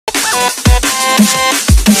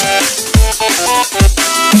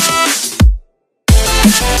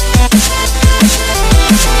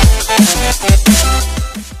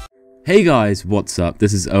Hey guys, what's up?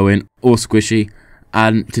 This is Owen, or Squishy,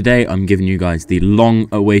 and today I'm giving you guys the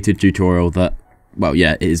long-awaited tutorial that, well,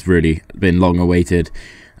 yeah, it has really been long-awaited,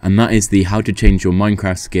 and that is the how to change your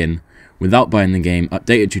Minecraft skin without buying the game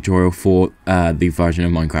updated tutorial for the version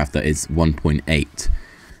of Minecraft that is 1.8.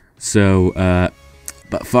 So,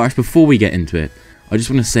 but first, before we get into it, I just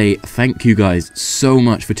want to say thank you guys so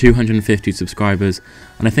much for 250 subscribers,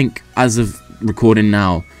 and I think as of recording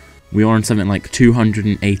now, we are on something like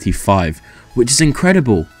 285, which is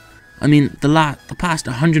incredible. I mean, the past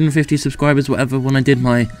 150 subscribers, whatever, when I did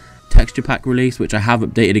my texture pack release, which I have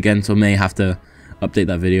updated again, so I may have to update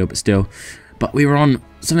that video, but still. But we were on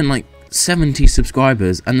something like 70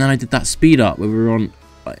 subscribers, and then I did that speed up where we were on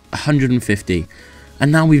like 150, and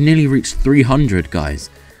now we've nearly reached 300, guys.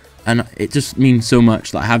 And it just means so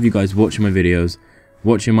much that I have you guys watching my videos,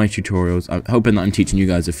 watching my tutorials. I'm hoping that I'm teaching you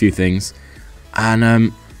guys a few things,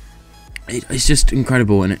 and it's just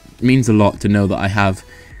incredible, and it means a lot to know that I have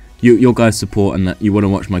your guys' support and that you want to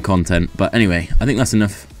watch my content. But anyway, I think that's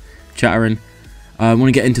enough chattering. I want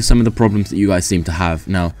to get into some of the problems that you guys seem to have.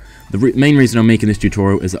 Now, the main reason I'm making this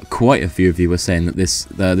tutorial is that quite a few of you were saying that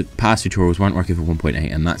the past tutorials weren't working for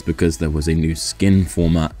 1.8, and that's because there was a new skin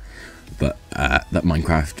format that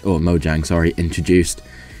Minecraft, or Mojang, sorry, introduced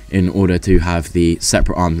in order to have the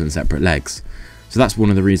separate arms and separate legs. So that's one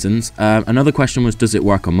of the reasons. Another question was, does it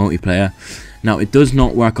work on multiplayer? Now, it does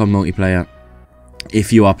not work on multiplayer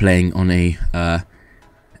if you are playing on a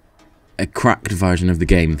cracked version of the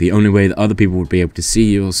game. The only way that other people would be able to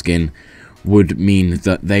see your skin would mean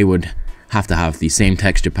that they would have to have the same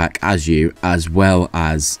texture pack as you, as well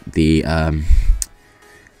as the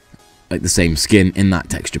like the same skin in that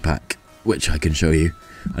texture pack, which I can show you.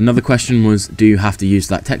 Another question was, do you have to use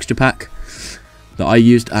that texture pack that I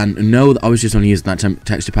used? And no, I was just only using that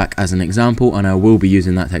texture pack as an example, and I will be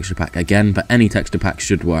using that texture pack again, but any texture pack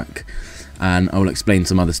should work, and I will explain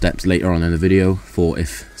some other steps later on in the video for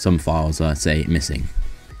if some files are, say, missing.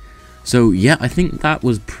 So yeah, I think that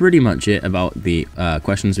was pretty much it about the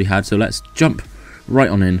questions we had, so let's jump right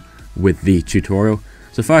on in with the tutorial.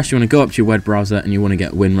 So first, you want to go up to your web browser and you want to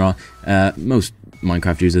get WinRAR. Most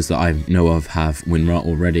Minecraft users that I know of have WinRAR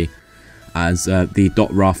already, as the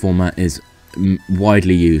 .rar format is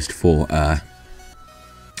widely used for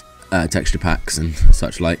texture packs and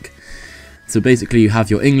such like. So basically, you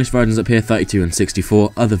have your English versions up here, 32 and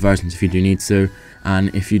 64, other versions if you do need to,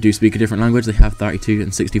 and if you do speak a different language, they have 32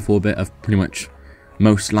 and 64-bit of pretty much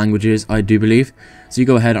most languages, I do believe. So you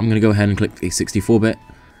go ahead, I'm going to go ahead and click the 64-bit,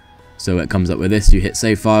 so it comes up with this. You hit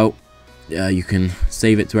save file, you can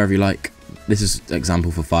save it to wherever you like. This is an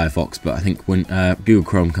example for Firefox, but I think when Google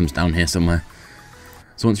Chrome comes down here somewhere.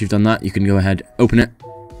 So once you've done that, you can go ahead, open it.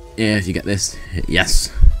 Yeah, if you get this, hit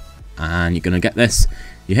yes, and you're going to get this.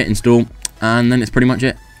 You hit install, and then it's pretty much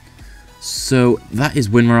it. So that is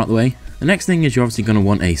WinRAR out the way. The next thing is you're obviously going to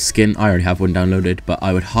want a skin. I already have one downloaded, but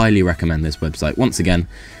I would highly recommend this website. Once again,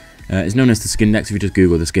 it's known as the Skindex. If you just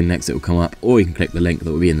Google the Skindex, it will come up, or you can click the link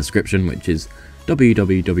that will be in the description, which is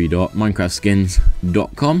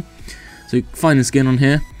www.minecraftskins.com. So you find the skin on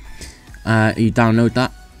here, you download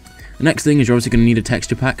that. The next thing is you're obviously going to need a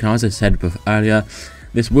texture pack. Now, as I said earlier,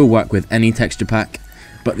 this will work with any texture pack,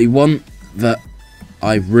 but the one that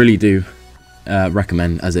I really do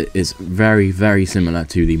recommend, as it is very, very similar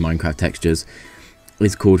to the Minecraft textures,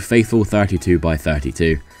 is called Faithful 32 by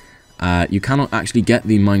 32. You cannot actually get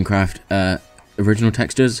the Minecraft original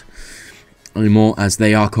textures anymore, as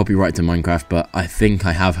they are copyrighted to Minecraft, but I think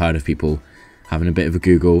I have heard of people having a bit of a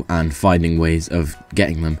Google and finding ways of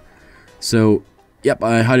getting them. So yep,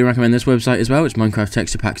 I highly recommend this website as well. It's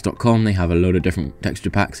minecrafttexturepacks.com. They have a load of different texture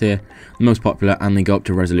packs here, the most popular, and they go up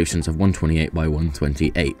to resolutions of 128 by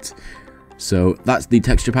 128. So that's the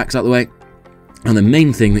texture packs out of the way. And the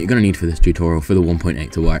main thing that you're going to need for this tutorial for the 1.8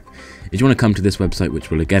 to work is you want to come to this website,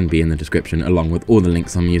 which will again be in the description along with all the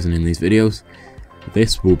links I'm using in these videos.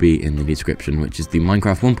 This will be in the description, which is the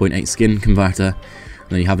Minecraft 1.8 skin converter.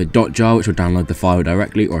 Then you have a .jar, which will download the file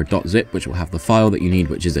directly, or a .zip, which will have the file that you need,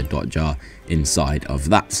 which is a .jar inside of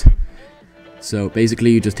that. So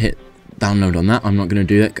basically, you just hit download on that. I'm not going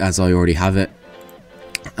to do it as I already have it.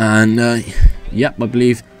 And yep, I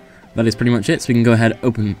believe that is pretty much it. So we can go ahead,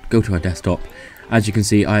 go to our desktop. As you can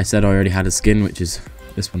see, I said I already had a skin, which is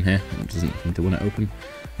this one here. It doesn't seem to want to open.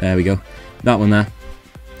 There we go, that one there.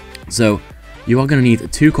 So you are going to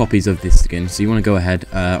need 2 copies of this skin. So you want to go ahead.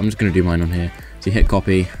 I'm just going to do mine on here. So you hit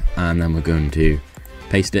copy, and then we're going to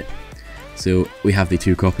paste it. So we have the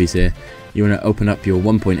 2 copies here. You want to open up your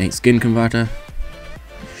 1.8 skin converter.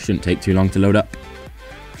 Shouldn't take too long to load up.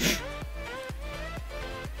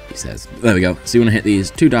 He says, there we go. So you want to hit these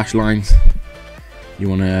 2 dash lines. you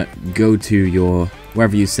want to go to your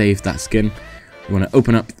wherever you saved that skin. You want to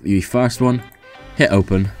open up the first one, hit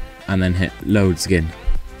open, and then hit load skin.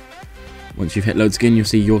 Once you've hit load skin, you'll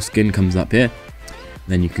see your skin comes up here.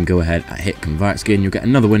 Then you can go ahead and hit convert skin. You'll get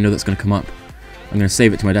another window that's going to come up. I'm going to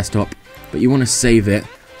save it to my desktop, but you want to save it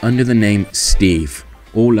under the name Steve,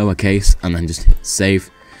 all lowercase, and then just hit save.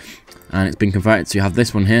 And it's been converted, so you have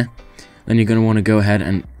this one here. Then you're going to want to go ahead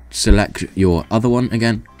and select your other one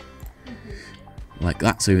again, like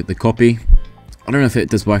that. So the copy, I don't know if it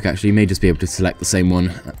does work actually. You may just be able to select the same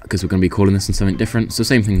one because we're going to be calling this on something different. So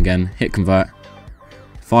same thing again, hit convert.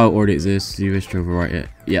 File already exists, you wish to overwrite it.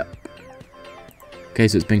 Yep. Okay,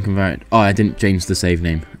 so it's been converted. Oh, I didn't change the save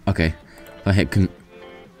name. Okay. If I hit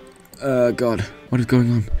God, what is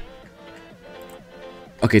going on?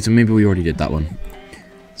 Okay, so maybe we already did that one.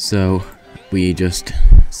 So we just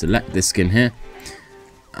select this skin here,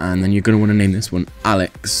 and then you're going to want to name this one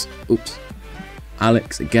Ahrix. Oops.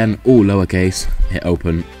 Ahrix, again, all lowercase. Hit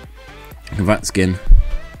open. Convert skin.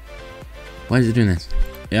 Why is it doing this?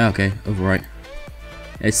 Yeah, okay, overwrite.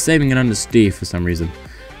 It's saving it under Steve for some reason.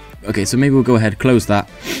 Okay, so maybe we'll go ahead, close that.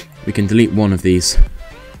 We can delete one of these.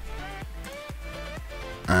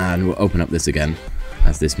 And we'll open up this again,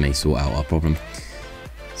 as this may sort out our problem.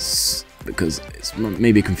 Because it's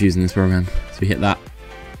maybe confusing this program. So we hit that.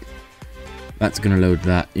 That's going to load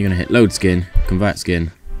that. You're going to hit load skin, convert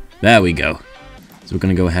skin. There we go. So we're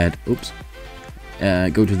going to go ahead, oops.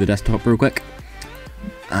 Go to the desktop real quick.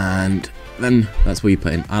 And then that's where you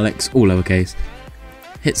put in Ahrix, all lowercase.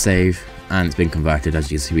 Hit save, and it's been converted.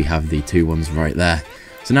 As you see, we have the two ones right there.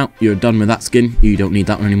 So now you're done with that skin. You don't need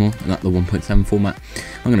that one anymore, and that's the 1.7 format.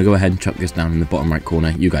 I'm going to go ahead and chuck this down in the bottom right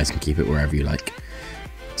corner. You guys can keep it wherever you like.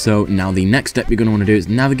 So now the next step you're going to want to do is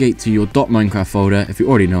navigate to your .minecraft folder. If you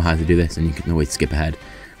already know how to do this, and you can always skip ahead.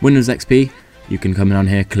 Windows XP, you can come down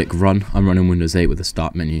here, click run. I'm running Windows 8 with the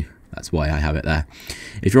start menu. That's why I have it there.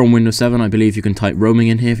 If you're on Windows 7, I believe you can type roaming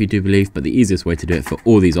in here if you do believe, but the easiest way to do it for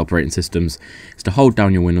all these operating systems is to hold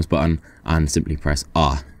down your Windows button and simply press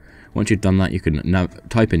R. Once you've done that, you can now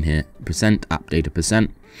type in here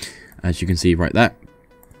 %appdata%, as you can see right there.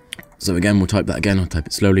 So again, we'll type that again. I'll type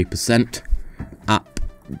it slowly, %appdata,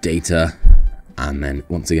 and then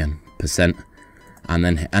once again %, and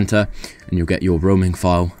then hit enter, and you'll get your roaming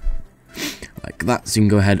file like that. So you can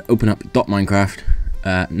go ahead, open up .minecraft,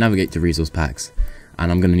 navigate to resource packs,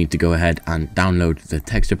 and I'm going to need to go ahead and download the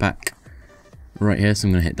texture pack right here. So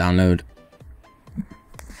I'm going to hit download.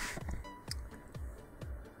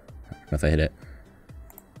 If I hit it,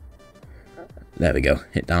 there we go,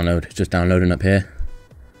 hit download. It's just downloading up here,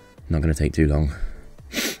 not going to take too long,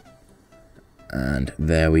 and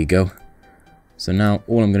there we go. So now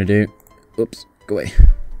all I'm going to do, oops, go away,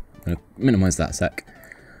 I'm going to minimize that a sec.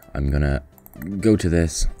 I'm going to go to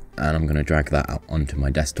this, and I'm going to drag that out onto my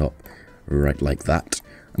desktop right like that.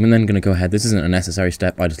 I'm then going to go ahead, this isn't a necessary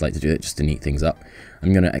step, I just like to do it just to neat things up.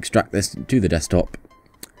 I'm going to extract this to the desktop.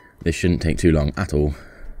 This shouldn't take too long at all.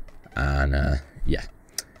 And yeah,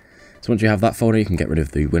 so once you have that folder, you can get rid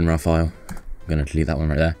of the WinRAR file. I'm going to delete that one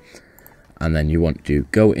right there, and then you want to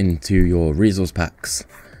go into your resource packs,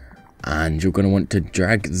 and you're going to want to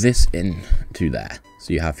drag this in to there.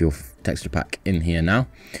 So you have your texture pack in here now.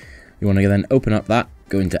 You want to then open up that,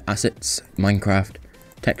 go into assets, Minecraft,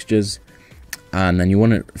 textures, and then you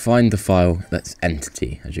want to find the file that's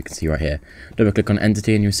entity, as you can see right here. Double click on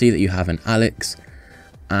entity, and you'll see that you have an Ahrix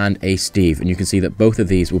and a Steve, and you can see that both of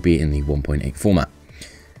these will be in the 1.8 format.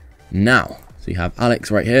 Now, so you have Ahrix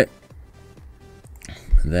right here.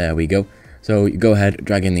 There we go. So you go ahead,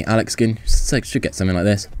 drag in the Ahrix skin. Should get something like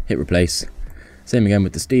this. Hit replace. Same again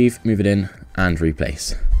with the Steve. Move it in and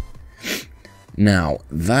replace. Now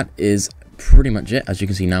that is pretty much it. As you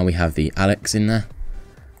can see, now we have the Ahrix in there,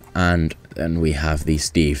 and then we have the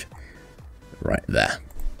Steve right there.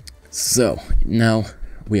 So now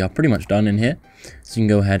we are pretty much done in here. So you can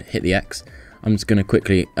go ahead, hit the X. I'm just going to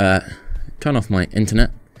quickly turn off my internet.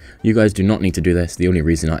 You guys do not need to do this. The only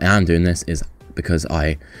reason I am doing this is because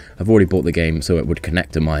I have already bought the game, so it would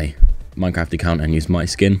connect to my Minecraft account and use my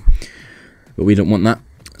skin. But we don't want that.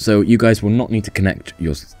 So you guys will not need to connect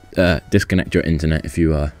your disconnect your internet if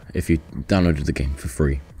you downloaded the game for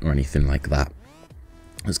free or anything like that.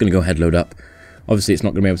 It's going to go ahead, load up. Obviously, it's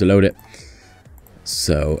not going to be able to load it.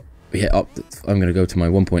 So we hit up. I'm going to go to my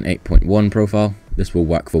 1.8.1 profile. This will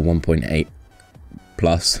work for 1.8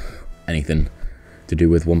 plus, anything to do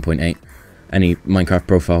with 1.8. Any Minecraft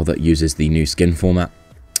profile that uses the new skin format.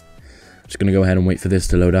 Just going to go ahead and wait for this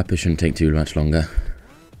to load up. It shouldn't take too much longer.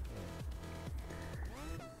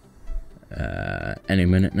 Any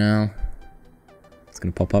minute now. It's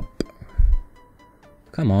going to pop up.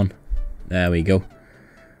 Come on. There we go.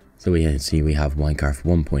 So we see we have Minecraft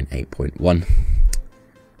 1.8.1.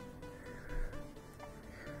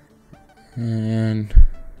 And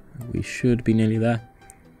we should be nearly there.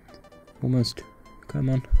 Almost.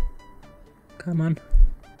 Come on. Come on.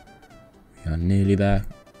 We are nearly there.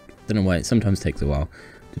 Don't know why it sometimes takes a while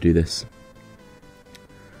to do this.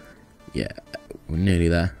 Yeah, we're nearly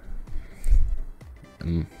there.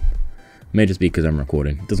 May just be because I'm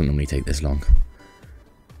recording. It doesn't normally take this long.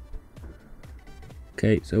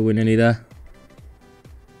 Okay, so we're nearly there.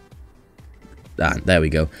 There we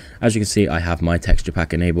go. As you can see, I have my texture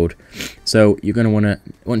pack enabled. So you're going to want to,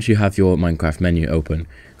 once you have your Minecraft menu open,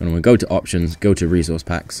 you're going to want to go to options, go to resource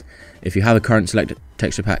packs. If you have a current selected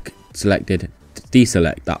texture pack selected,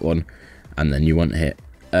 deselect that one, and then you want to hit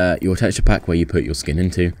your texture pack where you put your skin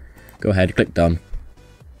into. Go ahead, click done.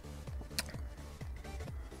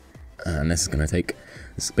 And this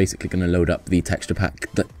is basically going to load up the texture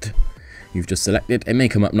pack that you've just selected. It may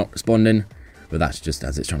come up not responding, but that's just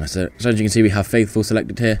as it's trying to set. So as you can see, we have Faithful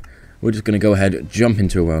selected here. We're just going to go ahead, jump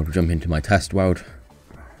into a world, jump into my test world.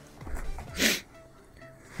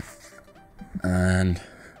 And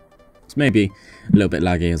it's maybe a little bit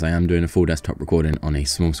laggy as I am doing a full desktop recording on a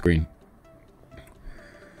small screen.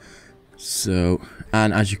 So,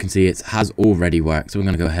 and as you can see, it has already worked. So we're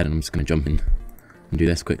going to go ahead and I'm just going to jump in and do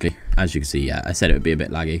this quickly. As you can see, yeah, I said it would be a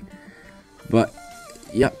bit laggy. But,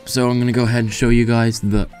 yep, so I'm going to go ahead and show you guys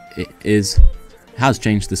that it has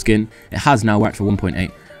changed the skin. It has now worked for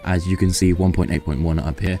 1.8, as you can see 1.8.1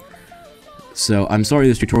 up here. So I'm sorry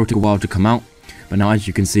this tutorial took a while to come out, but now as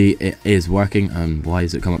you can see it is working. And why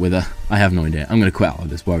is it come up with a, I have no idea. I'm going to quit out of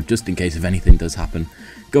this world just in case if anything does happen.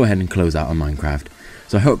 Go ahead and close out on Minecraft.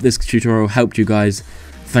 So I hope this tutorial helped you guys.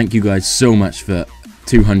 Thank you guys so much for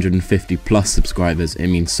 250 plus subscribers. It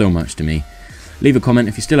means so much to me. Leave a comment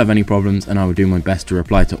if you still have any problems and I will do my best to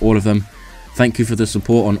reply to all of them. Thank you for the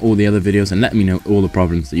support on all the other videos and let me know all the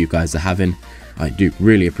problems that you guys are having. I do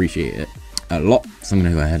really appreciate it a lot. So I'm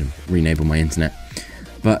going to go ahead and re-enable my internet.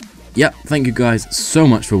 But yeah, thank you guys so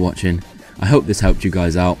much for watching. I hope this helped you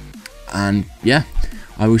guys out. And yeah,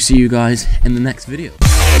 I will see you guys in the next video.